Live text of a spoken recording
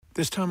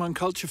This time on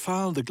Culture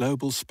File, the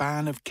global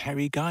span of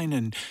Kerry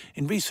Guinan.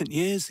 In recent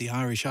years, the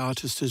Irish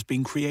artist has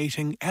been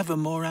creating ever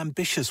more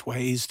ambitious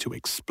ways to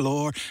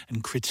explore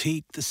and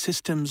critique the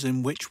systems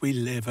in which we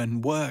live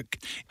and work.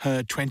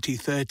 Her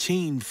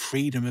 2013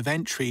 Freedom of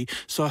Entry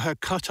saw her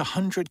cut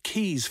 100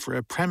 keys for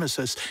a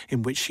premises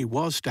in which she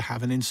was to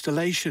have an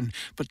installation,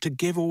 but to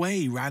give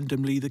away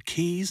randomly the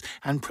keys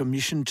and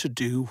permission to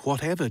do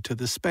whatever to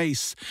the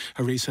space.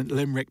 Her recent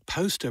Limerick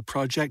poster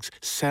project,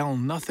 Sell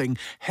Nothing,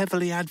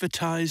 heavily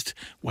advertised,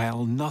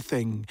 well,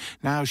 nothing.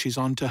 Now she's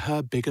on to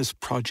her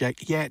biggest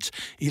project yet,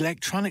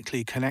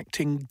 electronically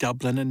connecting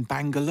Dublin and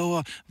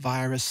Bangalore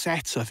via a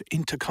set of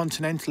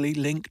intercontinentally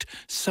linked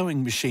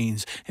sewing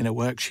machines in a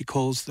work she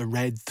calls the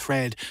Red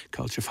Thread.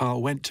 Culture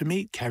File went to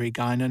meet Kerry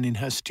Guinan in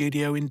her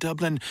studio in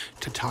Dublin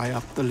to tie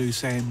up the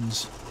loose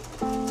ends.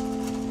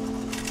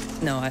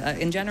 No,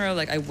 in general,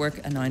 I work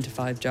a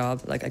 9-to-5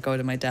 job. I go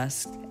to my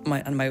desk,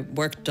 and my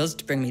work does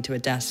bring me to a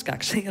desk,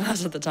 actually, a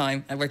lot of the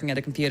time. I'm working at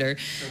a computer.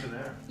 It's over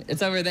there.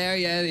 It's over there,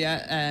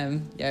 yeah.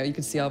 You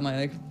can see all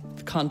my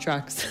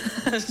contracts,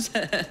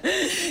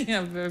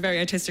 very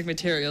artistic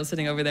material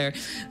sitting over there,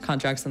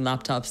 contracts and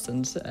laptops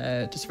and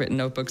just written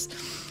notebooks.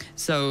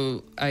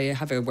 So I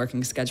have a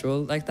working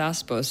schedule like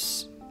that,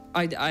 but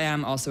I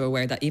am also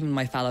aware that even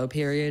my fallow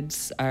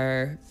periods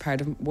are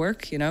part of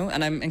work,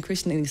 and I'm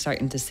increasingly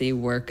starting to see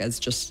work as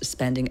just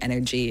spending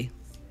energy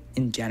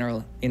in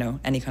general.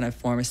 Any kind of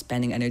form of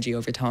spending energy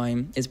over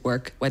time is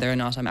work, whether or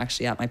not I'm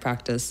actually at my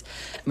practice.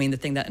 I mean, the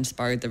thing that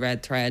inspired the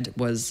Red Thread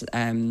was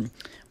when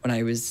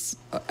I was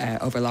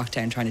over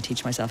lockdown trying to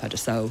teach myself how to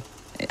sew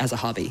as a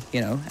hobby,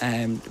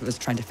 I was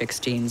trying to fix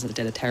jeans and I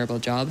did a terrible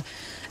job.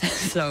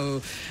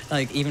 So,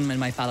 even in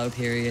my fallow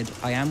period,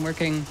 I am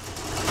working.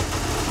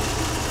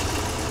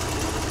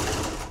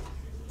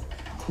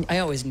 I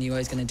always knew I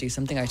was going to do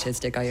something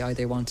artistic. I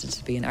either wanted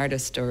to be an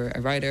artist or a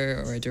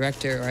writer or a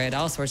director, or I had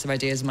all sorts of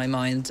ideas in my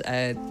mind.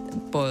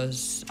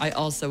 But I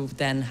also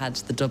then had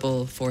the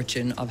double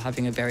fortune of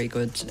having a very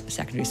good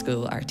secondary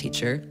school art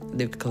teacher,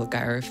 Luke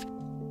Kilgarve.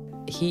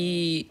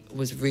 He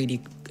was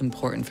really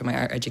important for my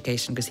art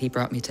education because he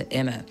brought me to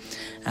IMA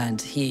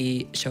and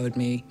he showed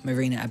me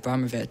Marina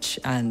Abramovich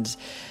and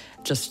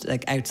just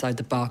outside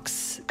the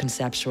box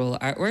conceptual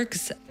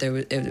artworks.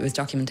 It was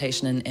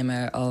documentation in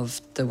IMA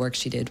of the work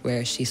she did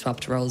where she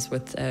swapped roles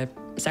with a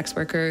sex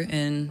worker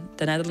in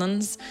the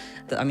Netherlands.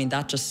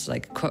 That just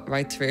cut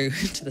right through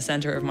to the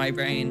center of my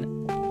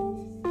brain.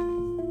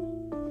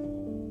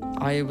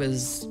 I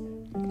was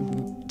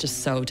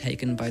just so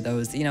taken by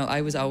those.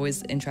 I was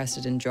always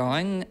interested in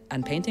drawing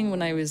and painting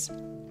when I was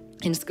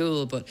in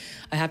school, but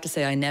I have to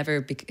say I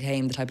never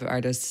became the type of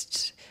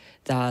artist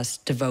that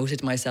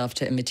devoted myself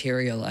to a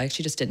material. I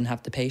actually just didn't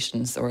have the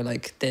patience or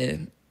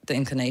the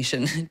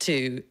inclination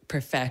to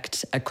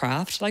perfect a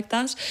craft like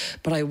that.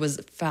 But I was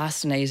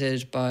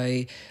fascinated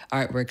by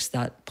artworks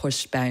that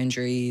pushed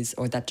boundaries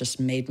or that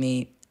just made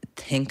me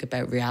think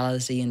about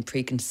reality and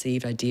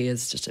preconceived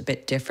ideas just a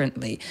bit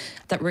differently,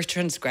 that were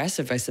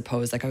transgressive, I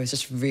suppose. I was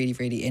just really,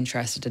 really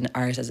interested in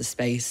art as a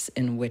space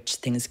in which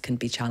things can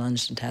be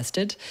challenged and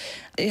tested.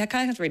 I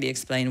can't really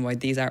explain why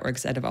these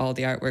artworks, out of all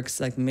the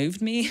artworks,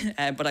 moved me,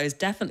 but I was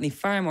definitely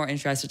far more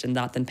interested in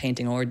that than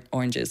painting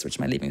oranges, which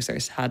my leaving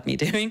cert had me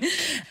doing.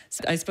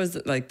 So I suppose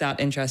that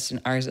interest in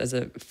art as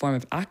a form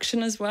of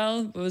action as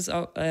well was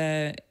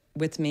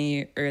with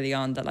me early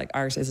on, that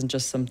art isn't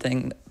just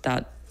something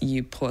that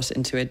you put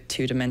into a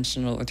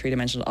 2-dimensional or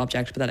 3-dimensional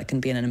object, but that it can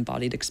be an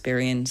embodied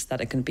experience,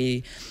 that it can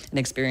be an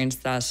experience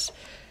that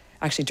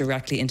actually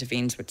directly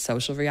intervenes with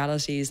social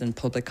realities and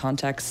public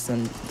contexts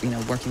and,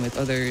 working with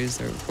others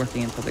or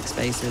working in public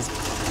spaces.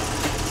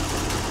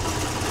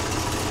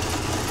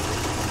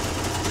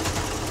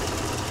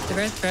 The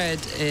Red Thread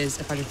is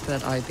a project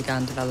that I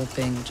began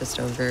developing just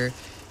over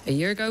a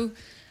year ago.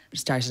 It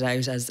started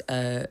out as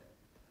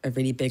a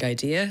really big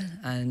idea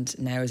and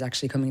now is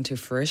actually coming to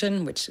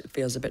fruition, which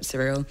feels a bit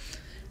surreal.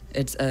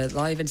 It's a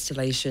live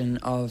installation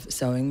of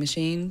sewing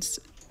machines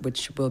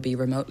which will be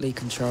remotely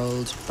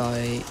controlled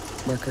by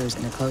workers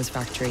in a clothes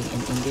factory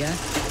in India.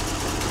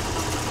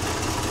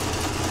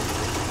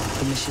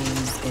 The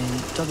machines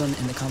in Dublin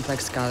in the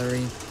Complex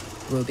Gallery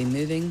will be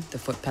moving. The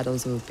foot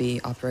pedals will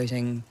be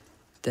operating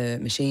the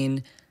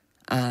machine,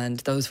 and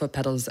those foot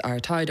pedals are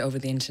tied over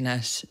the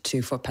internet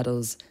to foot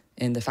pedals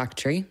in the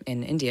factory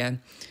in India,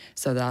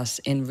 so that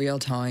in real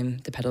time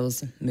the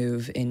pedals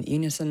move in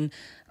unison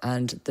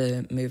and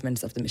the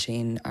movements of the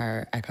machine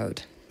are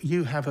echoed.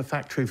 You have a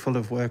factory full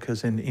of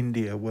workers in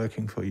India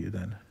working for you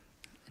then?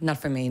 Not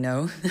for me,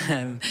 no.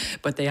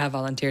 But they have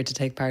volunteered to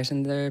take part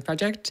in the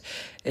project.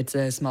 It's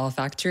a small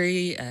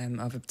factory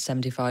of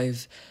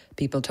 75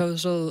 people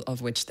total,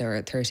 of which there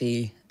are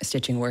 30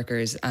 stitching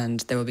workers, and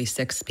there will be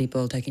 6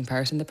 people taking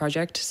part in the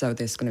project. So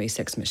there's going to be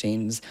 6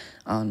 machines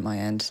on my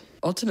end.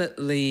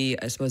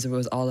 Ultimately, I suppose it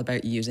was all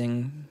about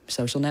using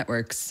social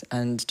networks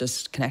and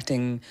just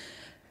connecting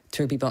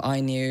through people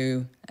I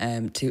knew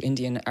to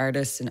Indian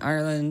artists in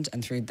Ireland,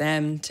 and through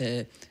them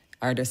to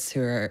artists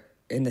who are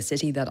in the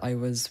city that I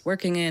was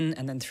working in,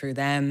 and then through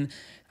them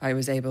I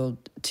was able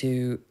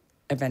to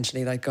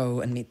eventually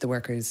go and meet the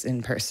workers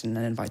in person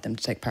and invite them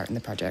to take part in the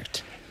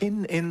project.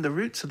 In the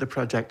roots of the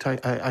project,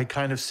 I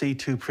kind of see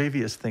two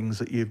previous things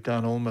that you've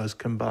done almost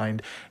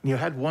combined. You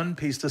had one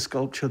piece, the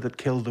sculpture that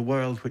killed the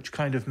world, which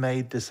kind of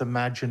made this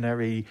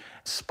imaginary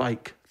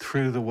spike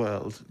through the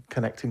world,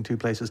 connecting two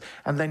places.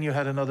 And then you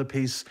had another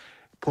piece,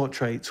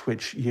 portraits,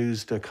 which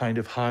used a kind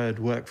of hired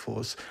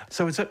workforce.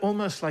 So is it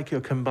almost like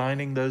you're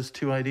combining those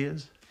two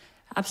ideas?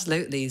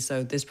 Absolutely.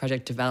 So this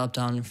project developed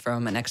on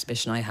from an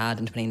exhibition I had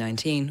in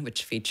 2019,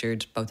 which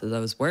featured both of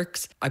those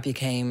works. I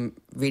became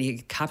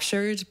really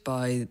captured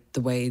by the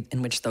way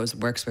in which those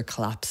works were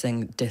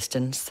collapsing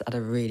distance at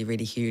a really,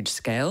 really huge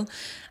scale,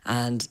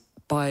 and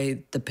by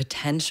the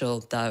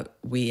potential that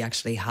we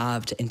actually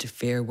have to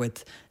interfere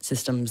with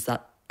systems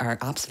that are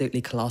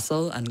absolutely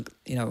colossal and,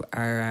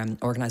 are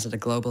organised at a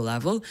global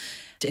level,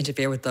 to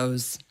interfere with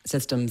those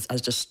systems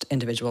as just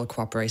individual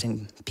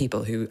cooperating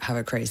people who have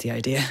a crazy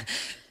idea.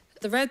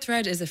 The red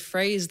thread is a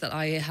phrase that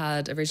I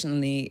had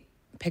originally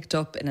picked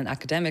up in an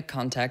academic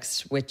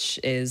context, which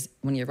is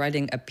when you're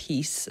writing a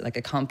piece, like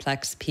a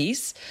complex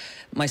piece,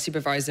 my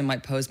supervisor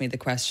might pose me the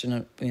question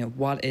of,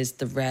 what is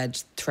the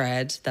red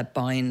thread that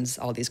binds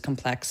all these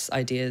complex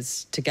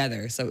ideas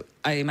together? So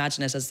I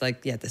imagine it as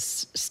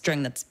this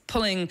string that's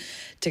pulling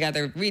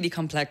together really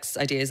complex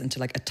ideas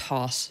into a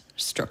taut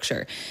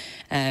structure.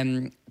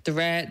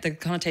 The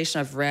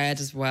connotation of red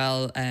as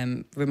well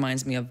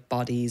reminds me of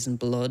bodies and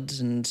blood,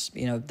 and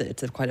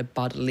it's quite a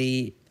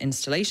bodily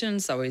installation,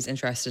 so I was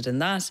interested in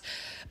that.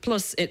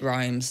 Plus it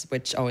rhymes,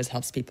 which always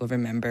helps people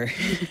remember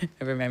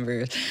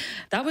it.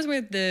 That was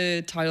where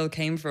the title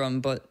came from,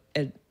 but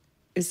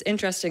it's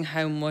interesting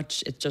how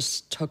much it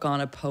just took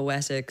on a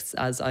poetics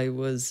as I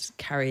was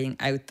carrying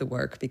out the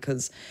work,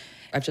 because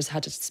I've just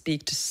had to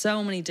speak to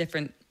so many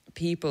different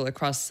people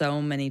across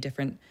so many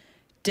different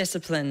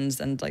disciplines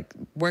and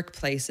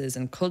workplaces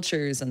and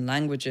cultures and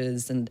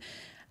languages, and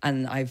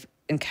I've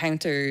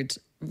encountered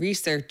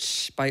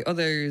research by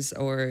others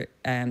or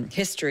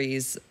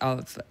histories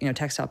of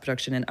textile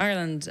production in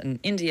Ireland and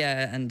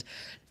India, and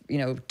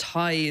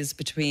ties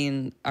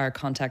between our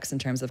contexts in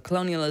terms of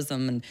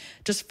colonialism, and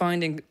just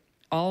finding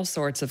all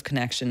sorts of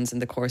connections in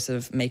the course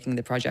of making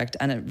the project.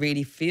 And it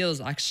really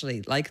feels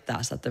actually like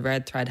that the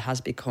red thread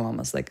has become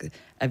almost like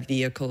a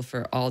vehicle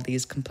for all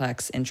these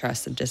complex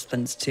interests and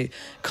disciplines to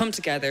come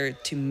together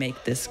to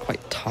make this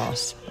quite taut,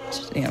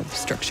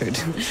 structured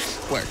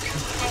work.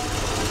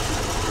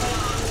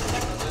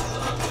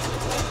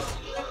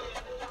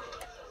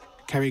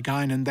 Kerry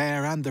Guinan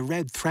there, and the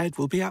red thread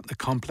will be at the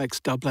Complex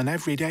Dublin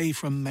every day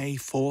from May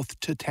 4th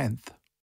to 10th.